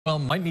Well,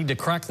 might need to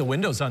crack the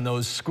windows on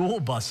those school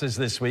buses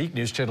this week.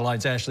 News Channel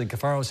 9's Ashley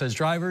Cafaro says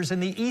drivers in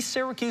the East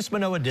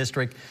Syracuse-Manoa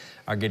district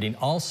are getting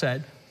all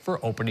set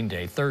for opening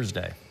day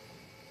Thursday.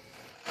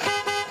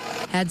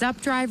 Heads up,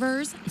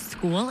 drivers,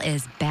 school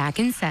is back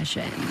in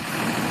session.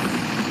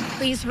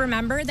 Please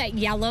remember that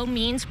yellow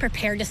means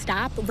prepare to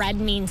stop, red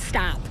means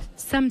stop.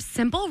 Some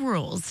simple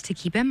rules to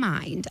keep in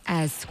mind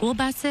as school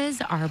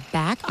buses are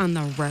back on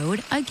the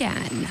road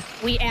again.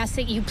 We ask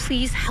that you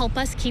please help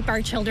us keep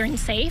our children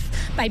safe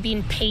by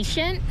being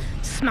patient,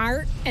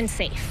 smart, and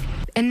safe.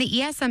 In the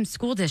ESM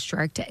school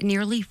district,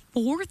 nearly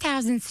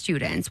 4,000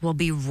 students will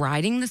be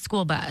riding the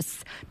school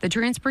bus. The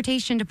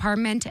transportation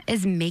department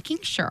is making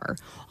sure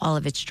all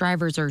of its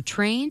drivers are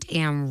trained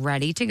and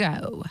ready to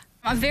go.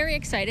 I'm very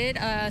excited,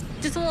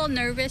 just a little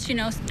nervous,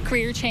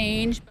 career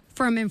change.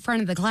 From in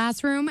front of the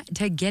classroom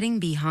to getting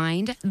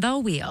behind the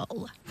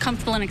wheel.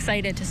 Comfortable and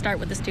excited to start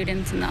with the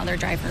students and the other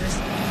drivers.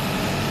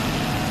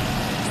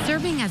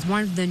 Serving as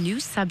one of the new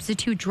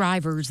substitute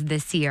drivers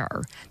this year,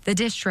 the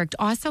district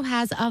also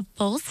has a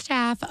full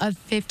staff of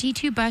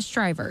 52 bus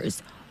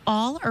drivers.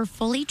 All are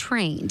fully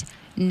trained,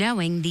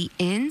 knowing the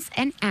ins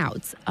and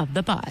outs of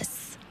the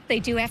bus. They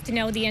do have to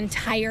know the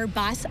entire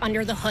bus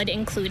under the hood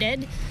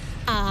included,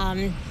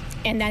 and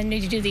then they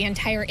do the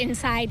entire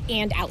inside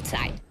and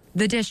outside.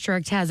 The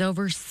district has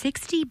over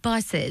 60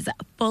 buses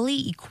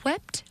fully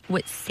equipped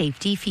with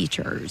safety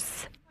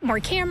features. More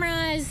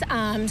cameras,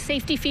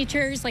 safety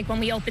features, like when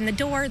we open the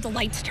door, the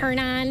lights turn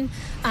on,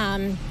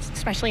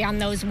 especially on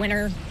those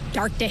winter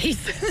dark days,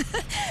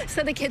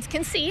 so the kids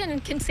can see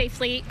and can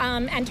safely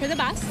enter the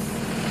bus.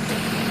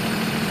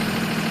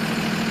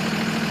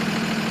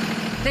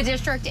 The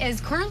district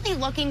is currently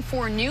looking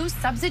for new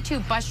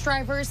substitute bus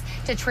drivers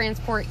to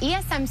transport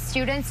ESM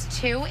students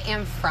to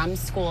and from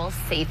school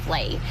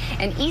safely.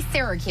 In East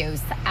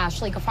Syracuse,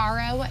 Ashley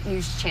Cafaro,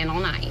 News Channel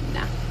 9.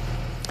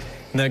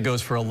 And that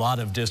goes for a lot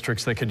of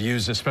districts that could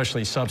use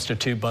especially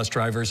substitute bus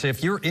drivers.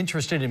 If you're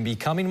interested in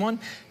becoming one,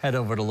 head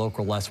over to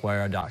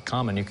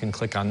localswire.com and you can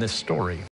click on this story.